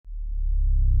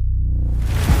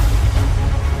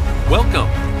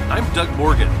Welcome. I'm Doug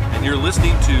Morgan, and you're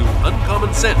listening to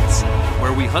Uncommon Sense,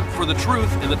 where we hunt for the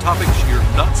truth in the topics you're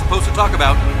not supposed to talk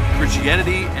about,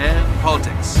 Christianity and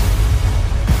politics.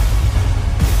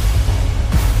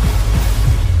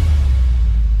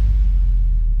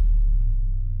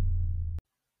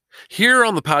 Here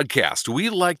on the podcast, we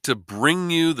like to bring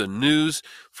you the news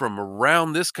from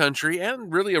around this country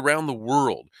and really around the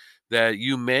world that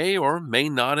you may or may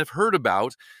not have heard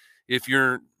about if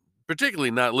you're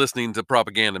particularly not listening to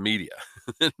propaganda media.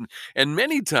 And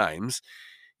many times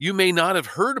you may not have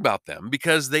heard about them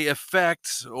because they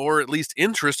affect or at least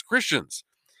interest Christians.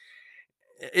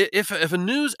 If a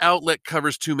news outlet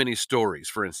covers too many stories,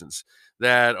 for instance,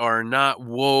 that are not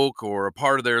woke or a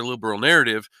part of their liberal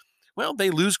narrative, well, they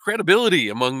lose credibility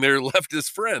among their leftist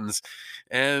friends.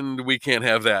 And we can't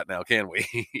have that now, can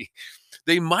we?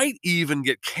 They might even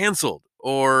get canceled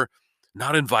or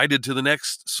not invited to the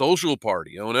next social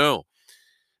party. Oh no.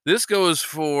 This goes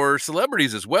for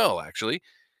celebrities as well, actually.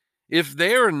 If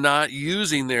they're not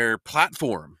using their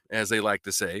platform, as they like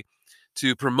to say,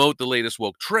 to promote the latest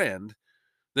woke trend,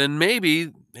 then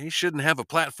maybe they shouldn't have a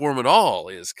platform at all,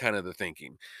 is kind of the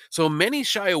thinking. So many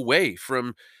shy away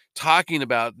from talking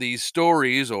about these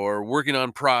stories or working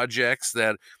on projects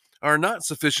that are not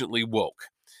sufficiently woke.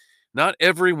 Not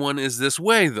everyone is this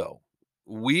way, though.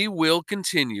 We will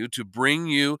continue to bring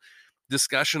you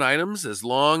discussion items as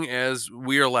long as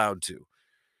we are allowed to.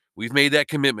 We've made that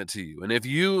commitment to you. And if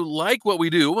you like what we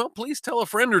do, well, please tell a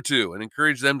friend or two and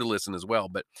encourage them to listen as well.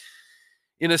 But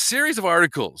in a series of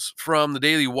articles from the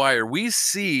Daily Wire, we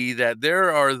see that there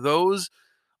are those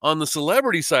on the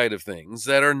celebrity side of things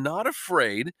that are not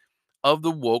afraid of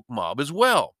the woke mob as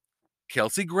well.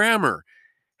 Kelsey Grammer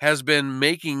has been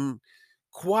making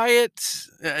quite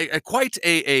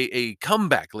a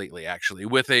comeback lately, actually,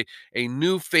 with a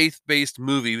new faith-based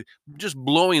movie just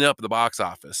blowing up the box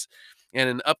office and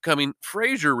an upcoming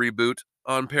Frasier reboot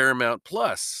on Paramount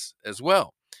Plus as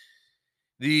well.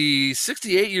 The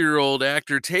 68-year-old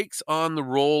actor takes on the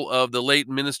role of the late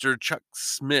minister Chuck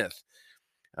Smith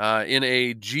in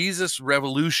a Jesus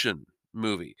Revolution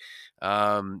movie.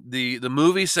 The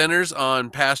movie centers on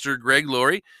Pastor Greg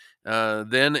Laurie,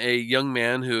 then a young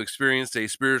man who experienced a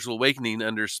spiritual awakening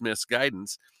under Smith's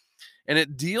guidance. And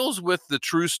it deals with the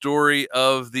true story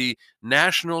of the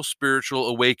national spiritual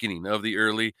awakening of the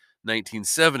early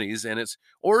 1970s and its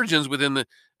origins within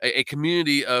a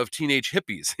community of teenage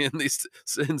hippies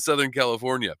in Southern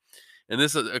California. And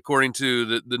this, according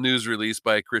to the news released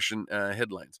by Christian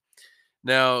Headlines.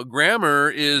 Now,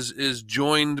 Grammer is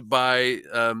joined by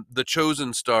the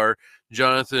Chosen star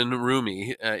Jonathan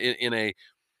Rumi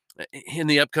in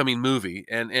the upcoming movie,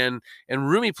 and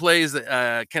Rumi plays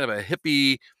kind of a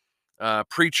hippie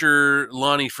preacher,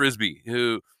 Lonnie Frisbee,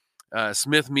 who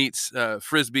Smith meets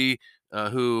Frisbee,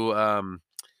 who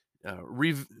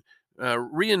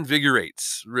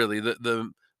reinvigorates really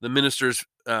the minister's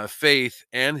faith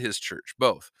and his church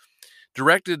both.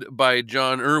 Directed by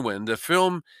John Irwin, the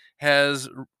film has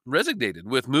resonated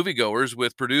with moviegoers,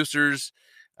 with producers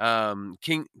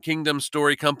Kingdom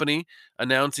Story Company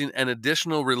announcing an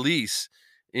additional release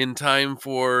in time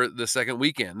for the second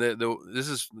weekend. This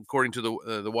is according to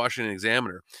the Washington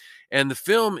Examiner. And the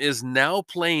film is now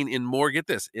playing in get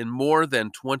this, in more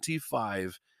than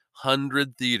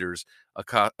 2,500 theaters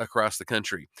across the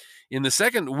country. In the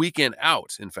second weekend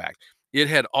out, in fact, it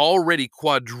had already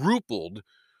quadrupled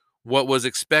what was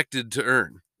expected to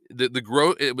earn.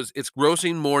 It's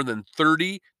grossing more than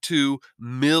 $32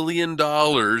 million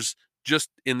just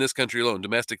in this country alone,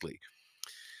 domestically.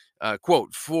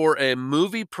 Quote, for a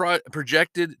movie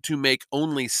projected to make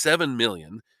only $7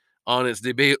 million on its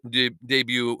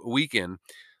debut weekend,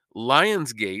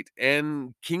 Lionsgate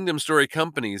and Kingdom Story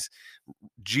Company's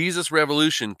Jesus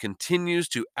Revolution continues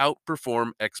to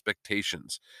outperform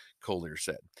expectations, Collier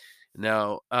said.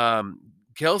 Now,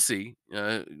 Kelsey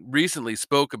recently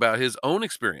spoke about his own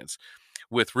experience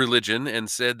with religion and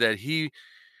said that he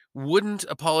wouldn't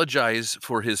apologize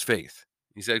for his faith.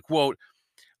 He said, quote,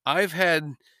 I've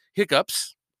had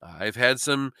hiccups. I've had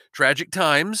some tragic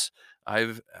times.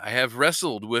 I have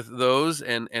wrestled with those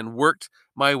and worked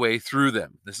my way through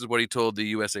them. This is what he told the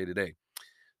USA Today.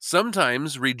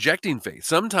 Sometimes rejecting faith,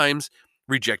 sometimes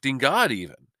rejecting God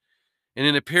even. And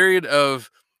in a period of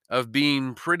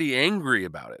being pretty angry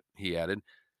about it, he added,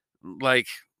 like,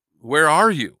 where are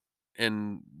you?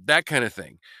 And that kind of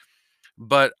thing.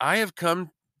 But I have come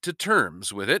to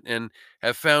terms with it and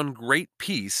have found great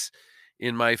peace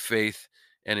in my faith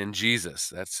and in Jesus.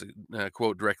 That's a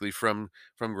quote directly from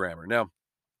Grammer. Now,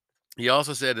 he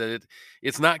also said that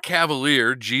it's not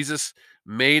cavalier. Jesus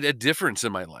made a difference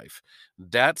in my life.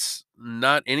 That's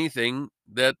not anything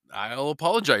that I'll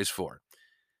apologize for.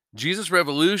 Jesus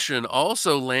Revolution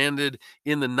also landed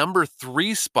in the number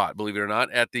 3 spot, believe it or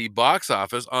not, at the box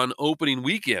office on opening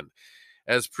weekend.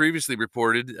 As previously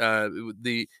reported,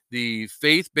 the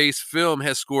faith-based film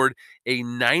has scored a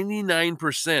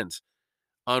 99%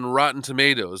 on Rotten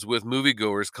Tomatoes, with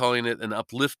moviegoers calling it an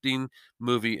uplifting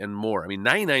movie and more. I mean,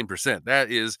 99%,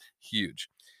 that is huge.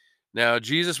 Now,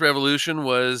 Jesus Revolution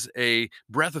was a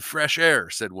breath of fresh air,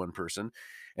 said one person,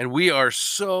 and we are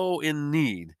so in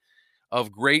need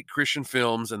of great Christian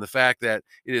films, and the fact that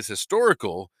it is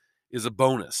historical is a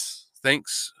bonus.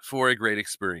 Thanks for a great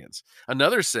experience.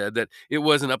 Another said that it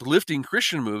was an uplifting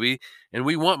Christian movie, and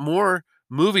we want more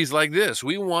movies like this.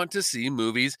 We want to see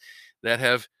movies that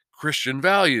have Christian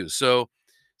values. So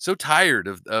tired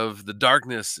of the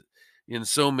darkness in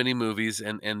so many movies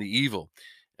and the evil.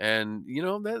 And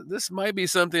that this might be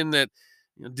something that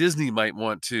Disney might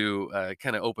want to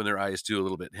kind of open their eyes to a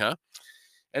little bit, huh?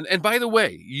 And by the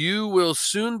way, you will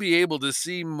soon be able to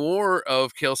see more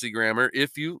of Kelsey Grammer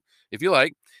if you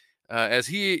like, as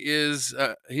he's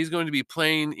going to be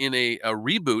playing in a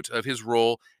reboot of his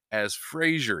role as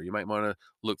Frasier. You might want to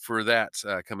look for that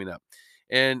coming up.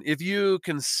 And if you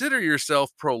consider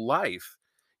yourself pro-life,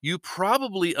 you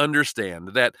probably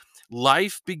understand that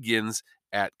life begins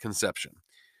at conception.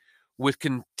 With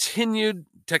continued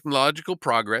technological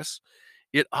progress,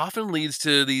 it often leads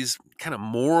to these kind of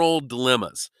moral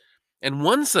dilemmas. And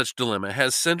one such dilemma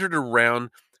has centered around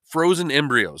frozen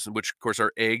embryos, which, of course,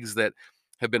 are eggs that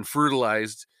have been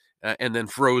fertilized and then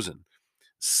frozen.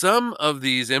 Some of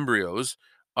these embryos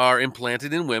are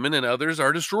implanted in women and others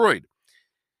are destroyed.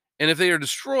 And if they are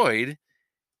destroyed,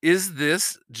 is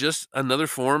this just another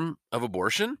form of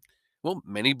abortion? Well,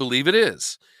 many believe it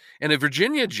is. And a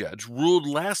Virginia judge ruled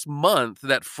last month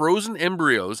that frozen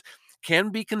embryos can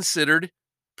be considered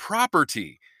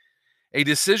property, a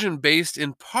decision based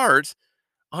in part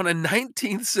on a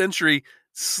 19th century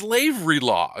slavery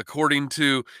law, according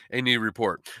to a new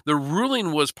report. The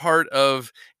ruling was part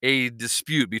of a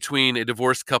dispute between a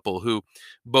divorced couple who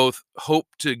both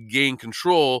hoped to gain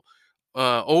control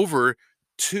over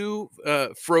two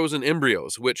frozen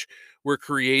embryos, which were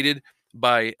created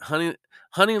by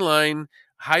Honeyline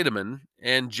Heidemann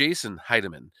and Jason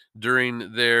Heidemann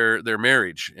during their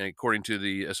marriage, according to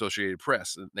the Associated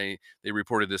Press. They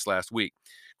reported this last week.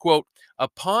 Quote,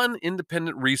 upon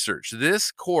independent research, this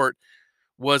court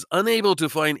was unable to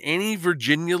find any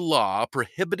Virginia law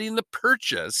prohibiting the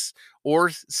purchase or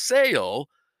sale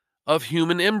of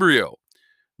human embryo,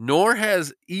 nor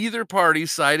has either party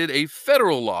cited a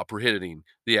federal law prohibiting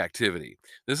the activity.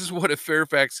 This is what a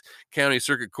Fairfax County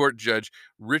Circuit Court Judge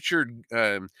Richard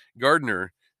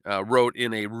Gardner wrote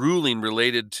in a ruling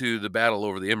related to the battle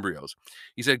over the embryos.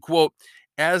 He said, quote,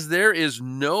 as there is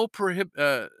no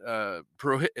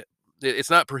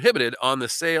it's not prohibited on the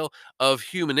sale of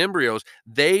human embryos,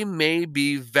 they may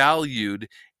be valued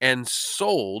and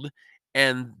sold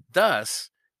and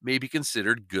thus may be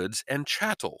considered goods and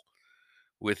chattel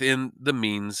within the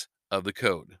means of the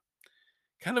code.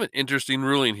 Kind of an interesting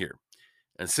ruling here.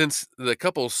 And since the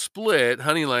couple split,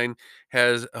 Honeyline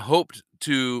has hoped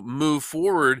to move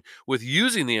forward with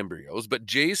using the embryos, but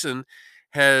Jason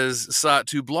has sought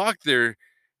to block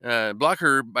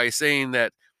her by saying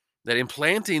that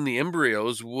implanting the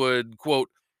embryos would, quote,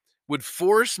 would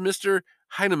force Mr.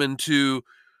 Heinemann to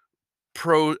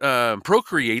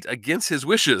procreate against his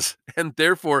wishes and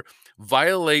therefore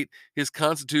violate his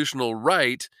constitutional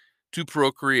right to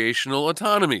procreational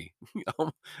autonomy.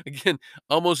 Again,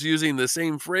 almost using the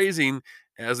same phrasing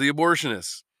as the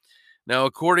abortionists. Now,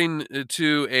 according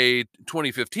to a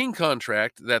 2015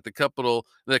 contract that the couple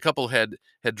had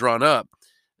drawn up,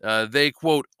 they,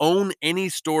 quote, own any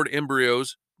stored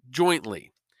embryos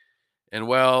jointly. And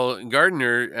while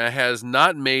Gardner has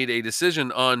not made a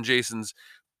decision on Jason's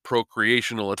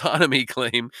procreational autonomy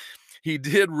claim, he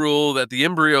did rule that the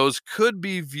embryos could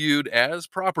be viewed as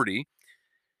property.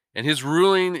 And his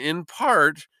ruling, in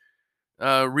part,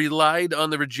 relied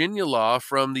on the Virginia law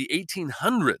from the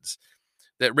 1800s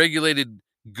that regulated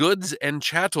goods and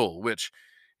chattel, which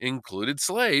included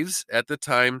slaves at the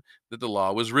time that the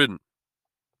law was written.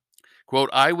 Quote,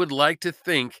 I would like to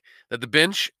think that the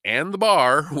bench and the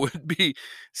bar would be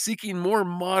seeking more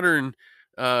modern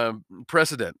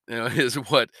precedent, is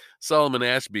what Solomon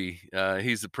Ashby,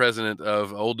 he's the president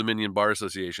of Old Dominion Bar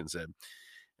Association, said.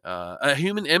 A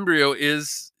human embryo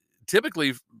is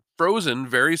typically frozen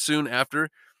very soon after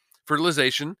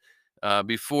fertilization,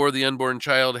 before the unborn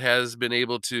child has been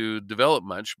able to develop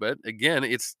much. But again,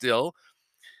 it's still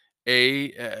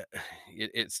a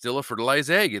fertilized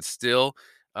egg. It's still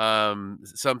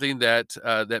something that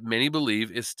that many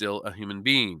believe is still a human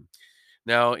being.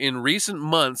 Now, in recent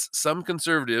months, some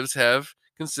conservatives have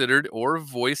considered or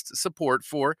voiced support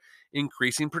for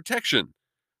increasing protection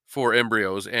for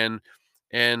embryos and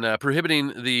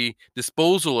prohibiting the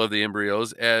disposal of the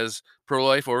embryos, as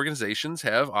pro-life organizations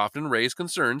have often raised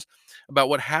concerns about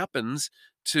what happens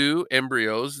to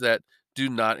embryos that do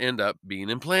not end up being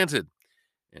implanted.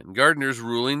 And Gardner's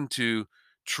ruling to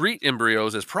treat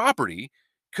embryos as property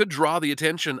could draw the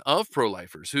attention of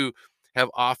pro-lifers who have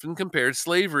often compared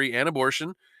slavery and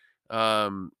abortion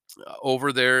um,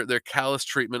 over their callous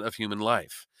treatment of human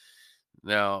life.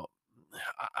 Now,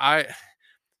 I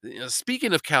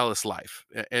speaking of callous life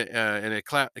and a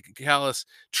callous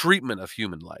treatment of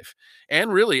human life,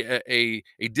 and really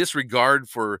a disregard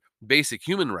for basic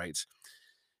human rights,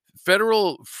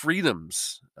 federal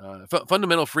freedoms,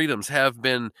 fundamental freedoms, have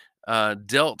been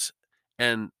dealt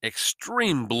an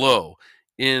extreme blow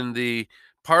in the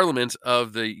Parliament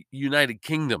of the United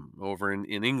Kingdom over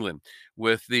in England,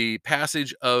 with the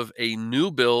passage of a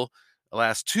new bill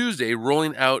last Tuesday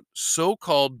rolling out so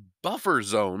called buffer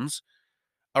zones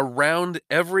around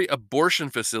every abortion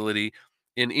facility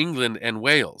in England and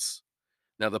Wales.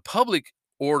 Now, the public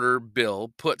order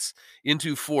bill puts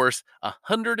into force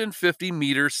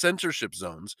 150-meter censorship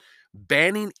zones,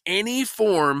 banning any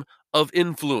form of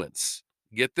influence.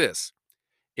 Get this,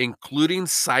 including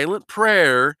silent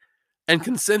prayer and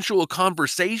consensual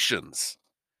conversations.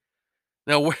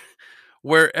 Now,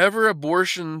 wherever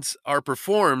abortions are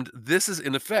performed, this is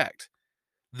in effect.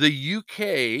 The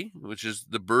UK, which is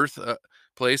the birth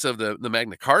place of the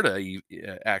Magna Carta,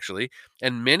 actually,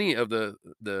 and many of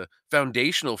the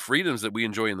foundational freedoms that we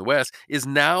enjoy in the West, is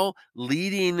now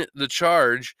leading the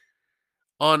charge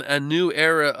on a new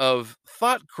era of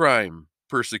thought crime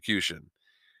persecution.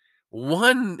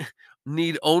 One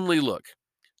need only look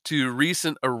to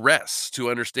recent arrests to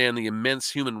understand the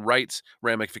immense human rights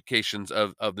ramifications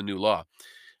of the new law.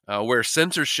 Where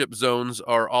censorship zones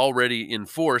are already in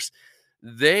force,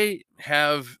 they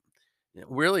have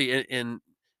really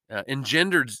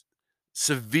engendered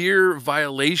severe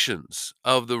violations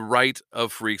of the right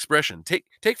of free expression.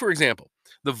 Take for example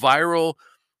the viral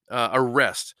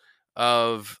arrest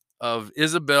of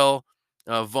Isabel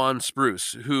von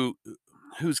Spruce,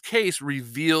 whose case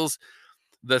reveals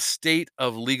the state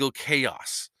of legal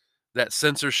chaos that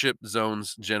censorship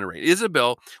zones generate.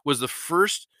 Isabel was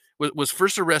first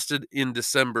arrested in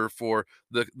December for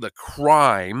the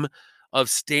crime of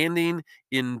standing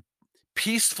in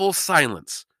peaceful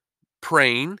silence,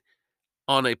 praying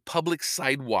on a public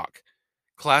sidewalk,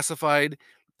 classified.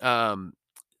 Um,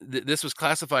 this was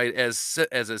classified as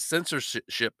a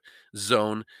censorship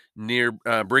zone near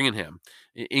Birmingham,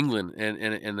 England,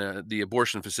 and the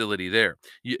abortion facility there.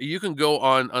 You can go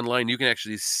online. You can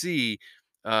actually see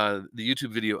the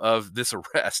YouTube video of this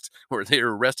arrest, where they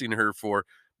are arresting her for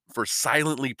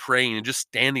silently praying and just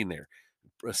standing there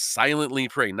silently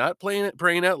praying, not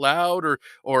praying out loud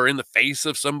or in the face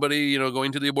of somebody,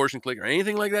 going to the abortion clinic or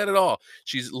anything like that at all.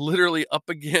 She's literally up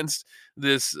against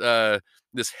this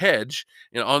hedge,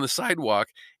 on the sidewalk,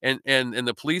 and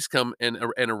the police come and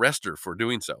arrest her for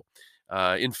doing so.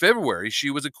 In February, she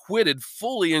was acquitted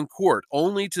fully in court,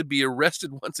 only to be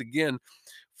arrested once again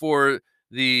for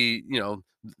the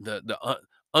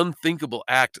unthinkable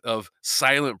act of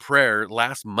silent prayer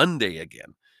last Monday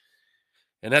again.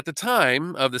 And at the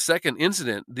time of the second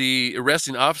incident, the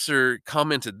arresting officer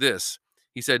commented this.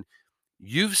 He said,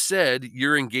 "You've said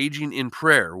you're engaging in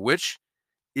prayer, which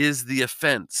is the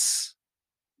offense."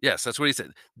 Yes, that's what he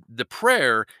said. The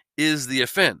prayer is the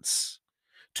offense,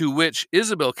 to which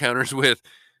Isabel counters with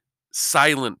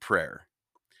silent prayer.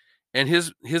 And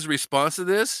his response to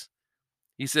this,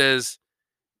 he says,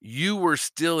 "You were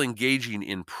still engaging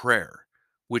in prayer,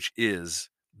 which is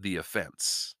the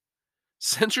offense."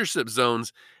 Censorship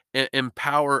zones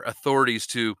empower authorities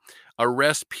to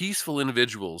arrest peaceful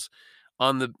individuals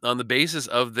on the basis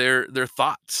of their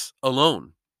thoughts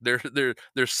alone, their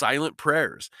silent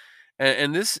prayers,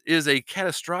 and this is a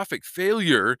catastrophic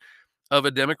failure of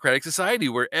a democratic society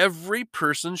where every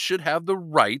person should have the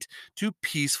right to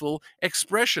peaceful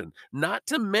expression, not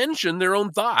to mention their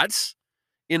own thoughts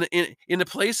in a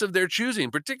place of their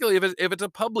choosing, particularly if it's a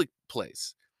public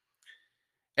place.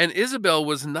 And Isabel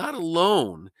was not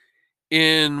alone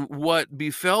in what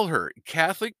befell her.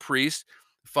 Catholic priest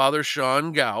Father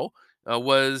Sean Gao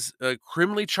was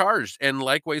criminally charged and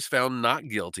likewise found not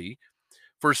guilty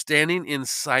for standing in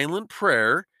silent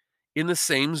prayer in the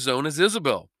same zone as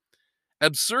Isabel.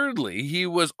 Absurdly, he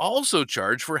was also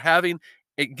charged for having,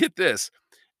 get this,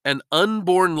 an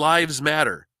Unborn Lives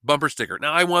Matter bumper sticker.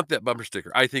 Now, I want that bumper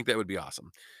sticker. I think that would be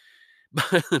awesome.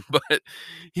 But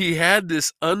he had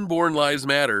this Unborn Lives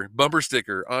Matter bumper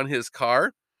sticker on his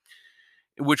car,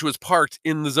 which was parked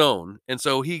in the zone, and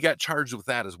so he got charged with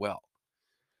that as well.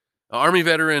 Army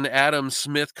veteran Adam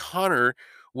Smith Connor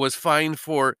was fined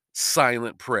for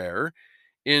silent prayer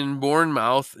in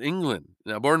Bournemouth, England.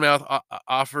 Now, Bournemouth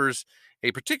offers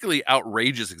a particularly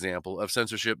outrageous example of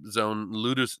censorship zone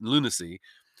lunacy.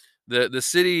 The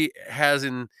city has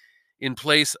in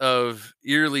place of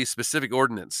eerily specific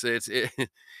ordinance.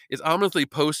 It's ominously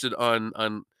posted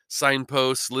on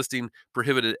signposts listing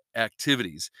prohibited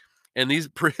activities, and these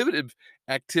prohibited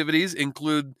activities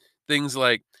include things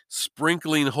like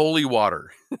sprinkling holy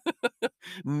water,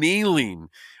 kneeling,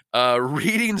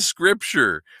 reading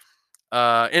scripture,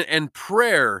 and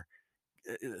prayer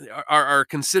are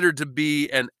considered to be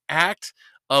an act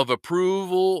of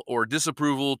approval or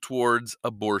disapproval towards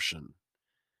abortion.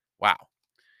 Wow.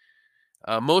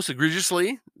 Most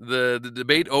egregiously, the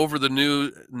debate over the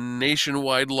new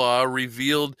nationwide law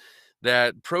revealed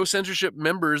that pro censorship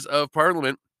members of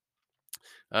parliament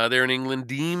there in England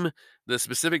deem the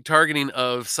specific targeting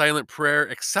of silent prayer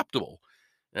acceptable.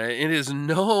 It is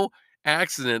no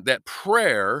accident that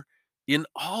prayer, in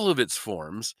all of its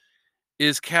forms,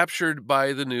 is captured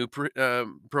by the new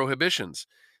prohibitions.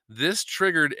 This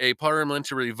triggered a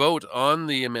parliamentary vote on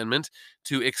the amendment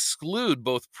to exclude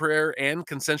both prayer and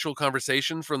consensual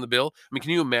conversation from the bill. I mean,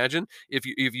 can you imagine if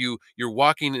you're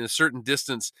walking in a certain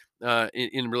distance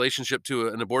in relationship to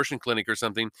an abortion clinic or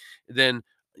something, then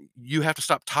you have to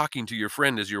stop talking to your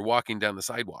friend as you're walking down the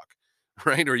sidewalk,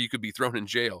 right? Or you could be thrown in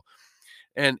jail.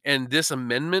 And this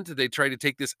amendment, they try to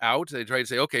take this out. They try to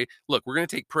say, okay, look, we're going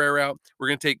to take prayer out. We're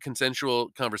going to take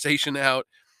consensual conversation out.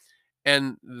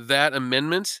 And that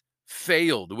amendment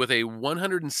failed with a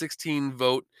 116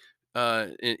 vote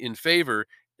in favor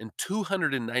and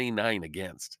 299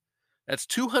 against. That's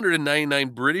 299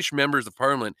 British members of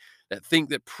parliament that think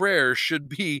that prayer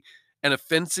an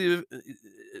offensive,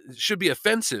 should be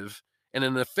offensive and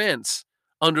an offense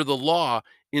under the law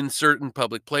in certain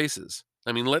public places.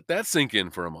 I mean, let that sink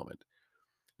in for a moment.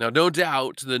 Now, no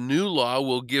doubt the new law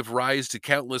will give rise to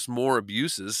countless more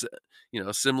abuses,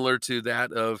 similar to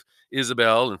that of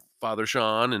Isabel and Father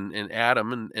Sean and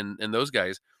Adam and those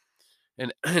guys.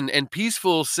 And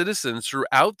peaceful citizens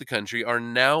throughout the country are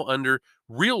now under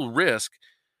real risk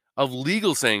of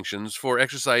legal sanctions for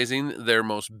exercising their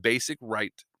most basic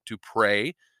right to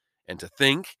pray and to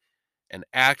think and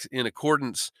act in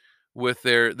accordance with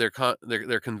their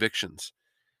convictions.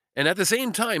 And at the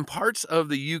same time, parts of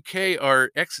the UK are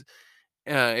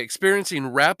experiencing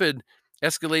rapid,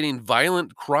 escalating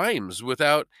violent crimes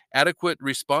without adequate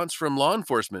response from law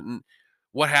enforcement. And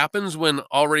what happens when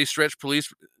already stretched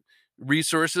police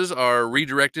resources are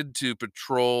redirected to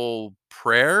patrol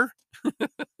prayer?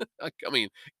 I mean,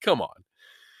 come on.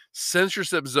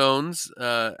 Censorship zones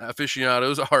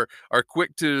aficionados are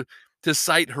quick to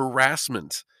cite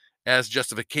harassment as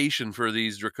justification for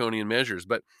these draconian measures,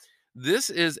 but this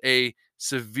is a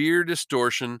severe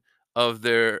distortion of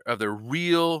their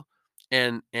real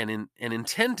and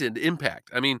intended impact.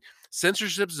 I mean,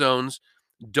 censorship zones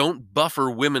don't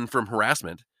buffer women from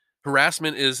harassment.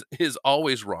 Harassment is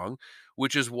always wrong,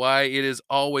 which is why it is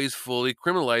always fully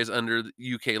criminalized under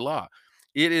the UK law.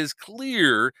 It is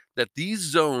clear that these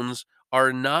zones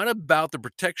are not about the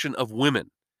protection of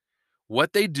women.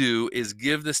 What they do is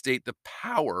give the state the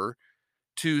power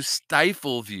to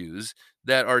stifle views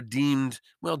that are deemed,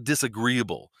 well,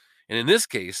 disagreeable. And in this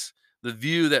case, the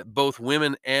view that both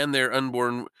women and their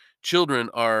unborn children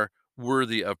are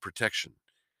worthy of protection.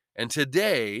 And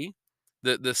today,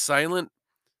 the the silent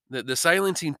the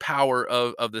silencing power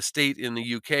of the state in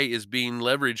the UK is being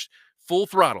leveraged full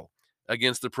throttle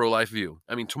against the pro-life view.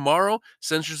 I mean, tomorrow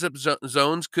censorship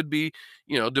zones could be,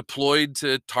 deployed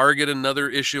to target another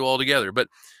issue altogether. But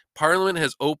Parliament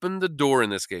has opened the door in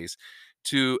this case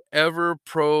to ever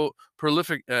proliferating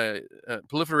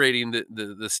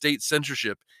the state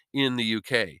censorship in the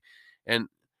UK, and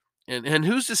and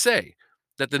who's to say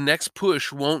that the next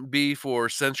push won't be for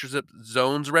censorship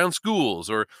zones around schools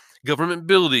or government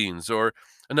buildings or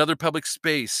another public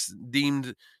space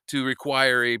deemed to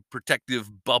require a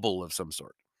protective bubble of some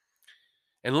sort?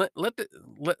 And let,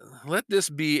 let this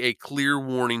be a clear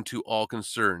warning to all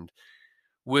concerned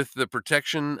with the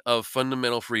protection of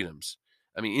fundamental freedoms.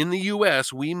 I mean, in the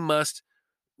US, we must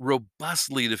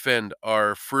robustly defend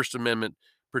our First Amendment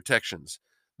protections.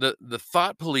 The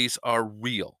thought police are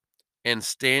real and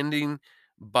standing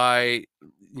by,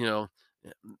 you know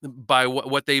by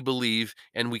what they believe,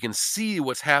 and we can see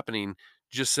what's happening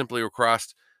just simply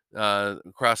across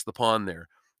the pond there.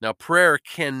 Now, prayer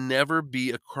can never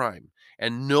be a crime,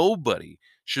 and nobody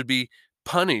should be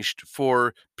punished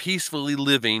for peacefully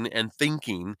living and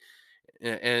thinking,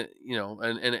 and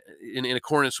in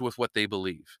accordance with what they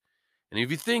believe. And if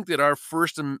you think that our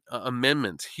First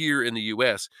Amendment here in the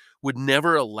U.S. would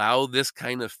never allow this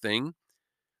kind of thing,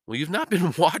 well, you've not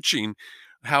been watching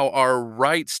how our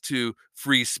rights to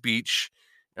free speech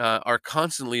are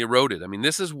constantly eroded. I mean,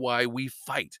 this is why we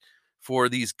fight for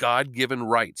these God given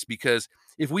rights, because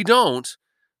if we don't,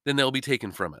 then they'll be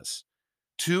taken from us.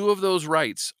 Two of those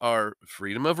rights are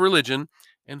freedom of religion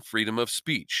and freedom of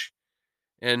speech.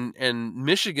 And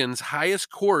Michigan's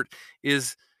highest court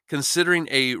is considering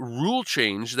a rule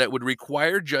change that would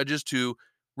require judges to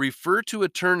refer to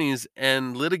attorneys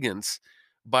and litigants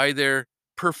by their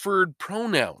preferred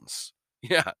pronouns.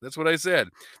 Yeah, that's what I said.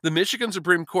 The Michigan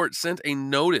Supreme Court sent a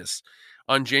notice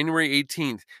on January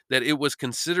 18th that it was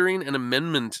considering an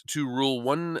amendment to Rule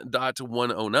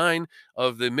 1.109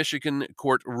 of the Michigan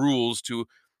Court Rules to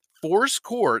force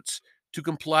courts to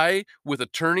comply with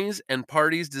attorneys and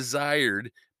parties'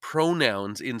 desired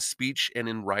pronouns in speech and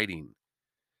in writing.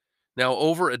 Now,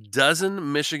 over a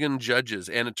dozen Michigan judges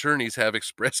and attorneys have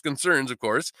expressed concerns, of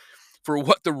course, for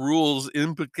what the rule's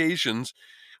implications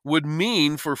would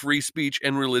mean for free speech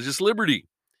and religious liberty.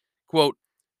 Quote,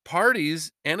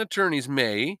 parties and attorneys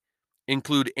may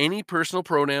include any personal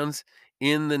pronouns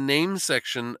in the name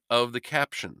section of the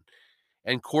caption,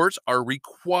 and courts are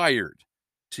required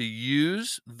to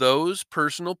use those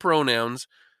personal pronouns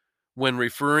when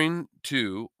referring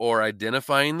to or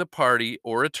identifying the party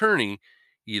or attorney,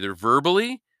 either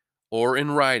verbally or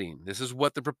in writing. This is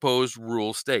what the proposed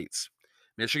rule states.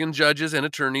 Michigan judges and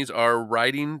attorneys are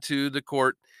writing to the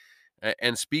court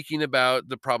and speaking about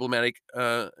the problematic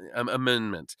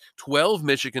amendment. 12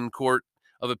 Michigan Court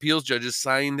of Appeals judges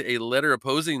signed a letter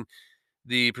opposing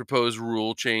the proposed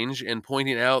rule change and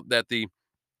pointing out that the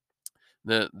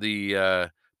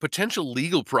potential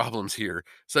legal problems here,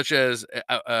 such as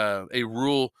a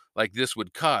rule like this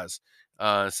would cause,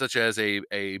 such as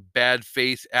a bad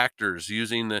faith actors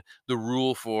using the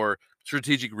rule for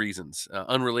strategic reasons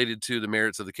unrelated to the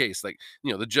merits of the case. Like,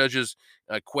 the judges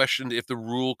questioned if the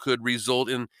rule could result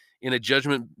in a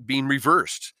judgment being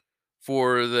reversed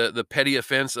for the petty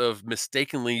offense of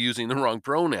mistakenly using the wrong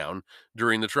pronoun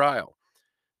during the trial.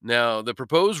 Now, the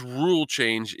proposed rule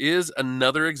change is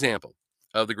another example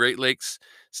of the Great Lakes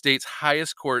state's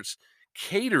highest courts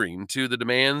catering to the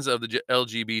demands of the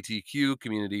LGBTQ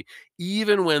community,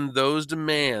 even when those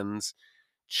demands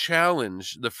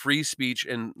challenge the free speech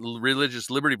and religious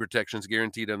liberty protections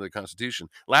guaranteed under the Constitution.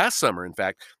 Last summer, in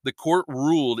fact, the court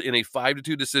ruled in a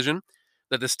 5-2 decision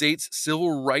that the state's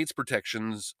civil rights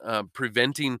protections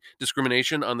preventing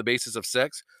discrimination on the basis of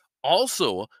sex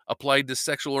also applied to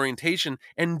sexual orientation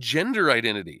and gender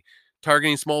identity,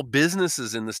 targeting small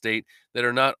businesses in the state that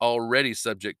are not already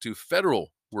subject to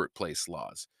federal workplace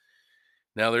laws.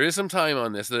 Now, there is some time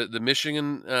on this. The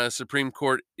Michigan Supreme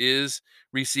Court is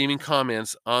receiving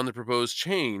comments on the proposed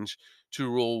change to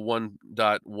Rule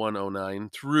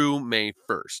 1.109 through May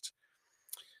 1st.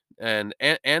 And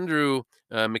Andrew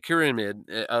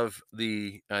McKiramid of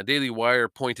the Daily Wire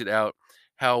pointed out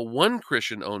how one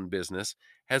Christian owned business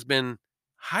has been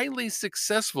highly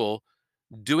successful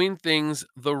doing things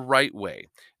the right way.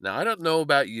 Now, I don't know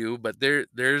about you, but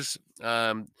there's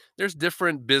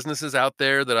different businesses out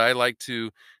there that I like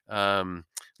to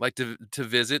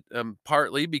visit,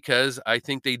 partly because I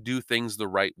think they do things the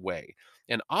right way.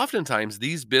 And oftentimes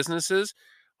these businesses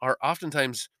are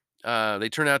oftentimes they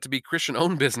turn out to be Christian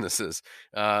owned businesses.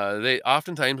 They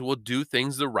oftentimes will do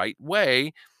things the right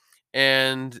way,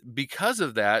 and because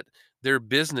of that, their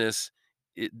business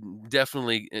it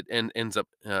definitely ends up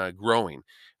growing.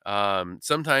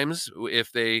 Sometimes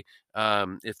if they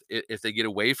get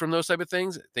away from those type of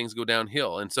things, things go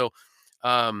downhill. And so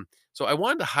I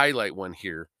wanted to highlight one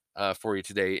here for you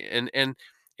today, and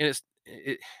it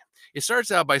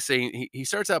starts out by saying he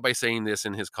starts out by saying this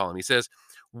in his column. He says,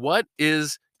 "What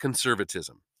is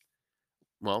conservatism?"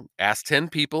 Well, ask 10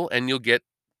 people and you'll get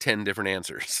 10 different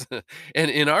answers.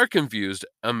 And in our confused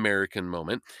American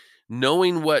moment,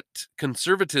 knowing what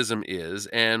conservatism is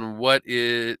and what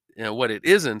it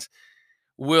isn't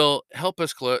will help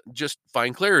us just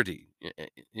find clarity,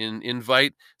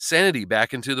 invite sanity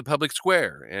back into the public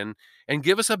square, and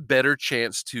give us a better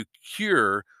chance to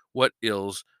cure what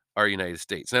ills our United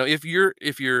States. Now, if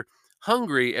you're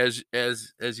hungry as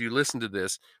you listen to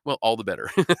this, well, all the better,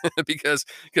 because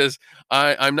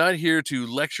I'm not here to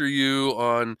lecture you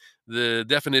on the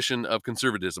definition of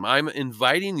conservatism. I'm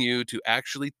inviting you to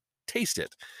actually taste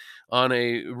it. On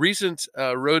a recent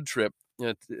road trip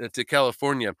to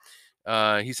California,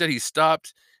 he said he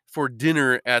stopped for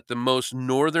dinner at the most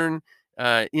northern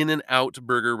In-N-Out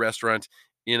Burger restaurant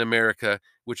in America,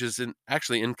 which is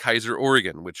actually in Kaiser,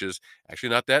 Oregon, which is actually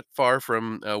not that far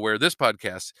from where this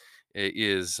podcast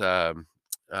is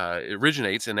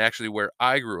originates, and actually where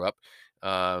I grew up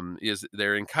is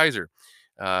there in Kaiser.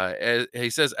 He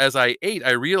says, as I ate,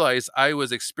 I realized I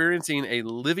was experiencing a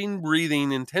living,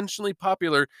 breathing, intensely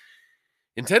popular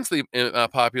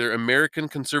American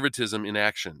conservatism in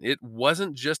action. It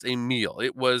wasn't just a meal;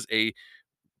 it was a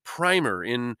primer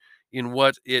in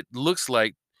what it looks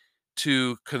like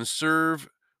to conserve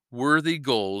worthy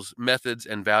goals, methods,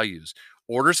 and values.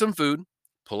 Order some food,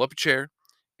 pull up a chair,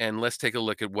 and let's take a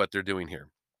look at what they're doing here.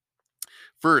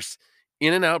 First,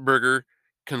 In-N-Out Burger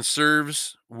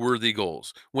conserves worthy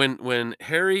goals. When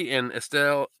Harry and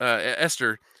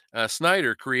Esther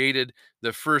Snyder created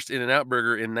the first In-N-Out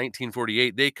Burger in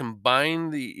 1948, they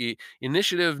combined the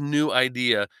initiative new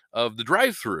idea of the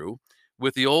drive-through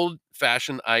with the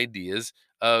old-fashioned ideas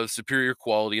of superior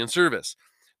quality and service.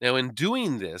 Now, in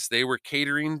doing this, they were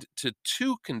catering to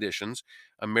two conditions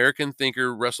American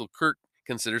thinker Russell Kirk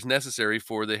considers necessary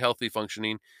for the healthy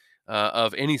functioning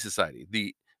of any society: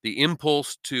 the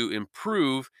impulse to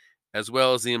improve as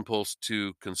well as the impulse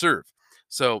to conserve.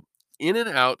 So,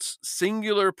 In-N-Out's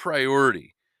singular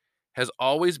priority has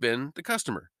always been the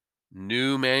customer.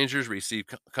 New managers receive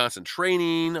constant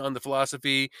training on the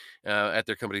philosophy at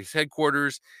their company's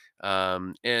headquarters,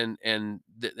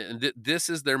 this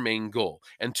is their main goal.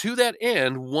 And to that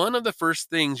end, one of the first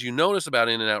things you notice about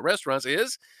In-N-Out restaurants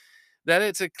is that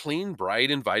it's a clean,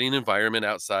 bright, inviting environment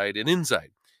outside and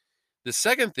inside. The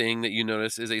second thing that you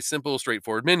notice is a simple,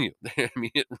 straightforward menu. I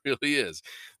mean, it really is.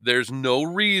 There's no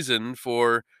reason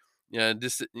for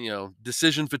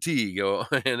decision fatigue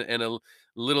and a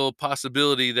little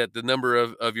possibility that the number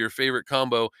of your favorite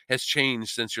combo has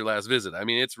changed since your last visit. I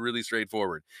mean, it's really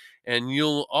straightforward. And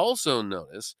you'll also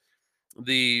notice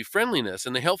the friendliness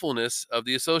and the helpfulness of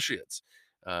the associates,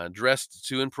 dressed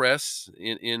to impress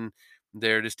in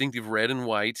their distinctive red and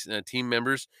white. Team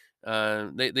members,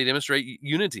 they demonstrate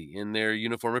unity in their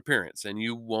uniform appearance, and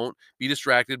you won't be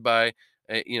distracted by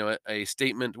a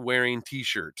statement wearing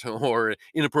T-shirt or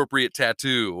inappropriate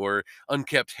tattoo or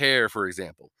unkept hair, for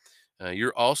example.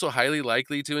 You're also highly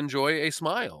likely to enjoy a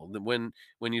smile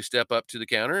when you step up to the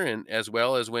counter, and as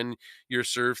well as when you're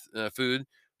served food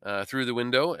through the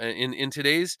window. In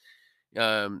today's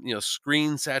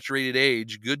screen saturated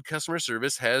age, good customer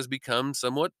service has become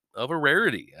somewhat of a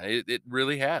rarity. It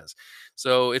really has.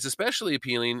 So it's especially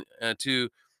appealing to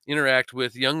interact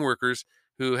with young workers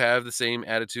who have the same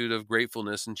attitude of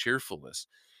gratefulness and cheerfulness.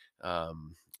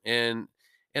 Um, and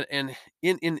and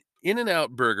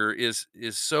In-N-Out Burger is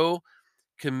so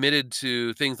committed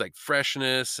to things like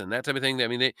freshness and that type of thing. I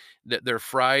mean, their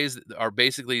fries are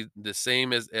basically the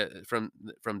same as from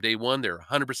day one. They're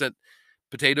 100%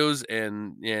 potatoes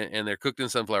and they're cooked in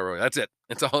sunflower oil. That's it.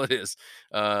 That's all it is.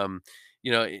 Um,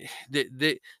 you know,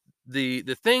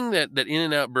 the thing that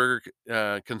In-N-Out Burger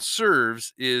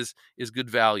conserves is good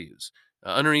values.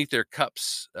 Underneath their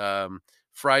cups,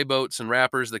 fry boats, and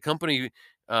wrappers, the company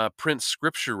prints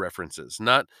scripture references,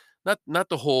 not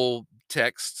the whole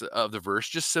text of the verse,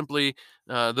 just simply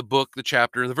the book, the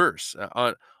chapter, the verse.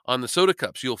 On the soda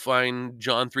cups, you'll find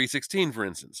John 3:16, for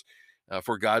instance,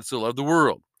 for God so loved the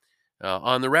world.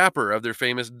 On the wrapper of their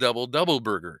famous Double Double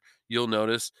Burger, you'll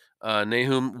notice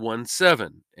Nahum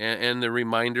 1:7, and the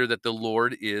reminder that the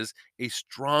Lord is a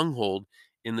stronghold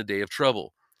in the day of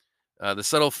trouble. The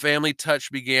subtle family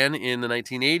touch began in the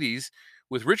 1980s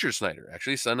with Richard Snyder,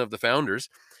 actually son of the founders,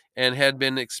 and had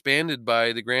been expanded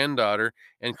by the granddaughter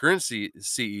and current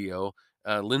CEO,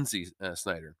 Lindsay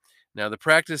Snyder. Now, the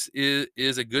practice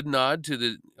is a good nod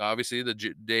to obviously the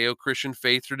Judeo-Christian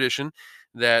faith tradition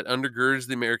that undergirds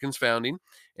the Americans' founding,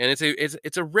 and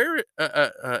it's a rare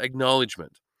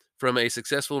acknowledgement from a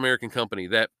successful American company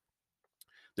that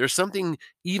there's something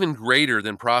even greater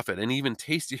than profit, and even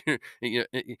tastier,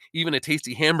 even a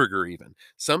tasty hamburger, even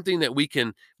something that we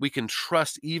can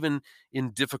trust even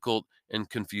in difficult and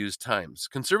confused times.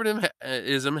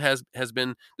 Conservatism has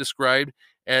been described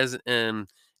as an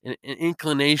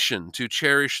inclination to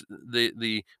cherish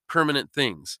the permanent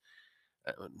things.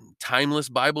 Timeless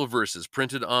Bible verses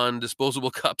printed on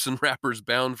disposable cups and wrappers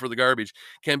bound for the garbage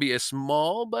can be a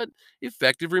small but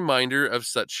effective reminder of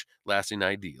such lasting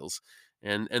ideals.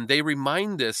 And they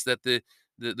remind us that the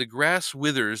grass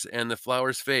withers and the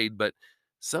flowers fade, but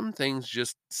some things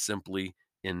just simply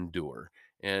endure.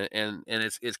 And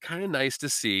it's kind of nice to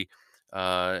see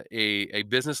a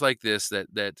business like this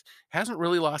that hasn't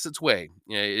really lost its way.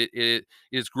 It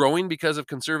is growing because of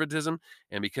conservatism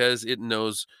and because it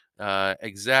knows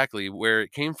exactly where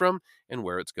it came from and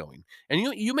where it's going. And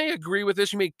you may agree with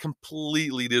this, you may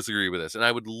completely disagree with this, and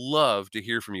I would love to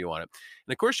hear from you on it.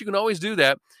 And of course, you can always do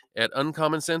that at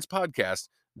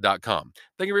uncommonsensepodcast.com.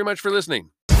 Thank you very much for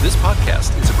listening. This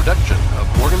podcast is a production of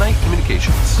Morganite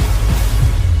Communications.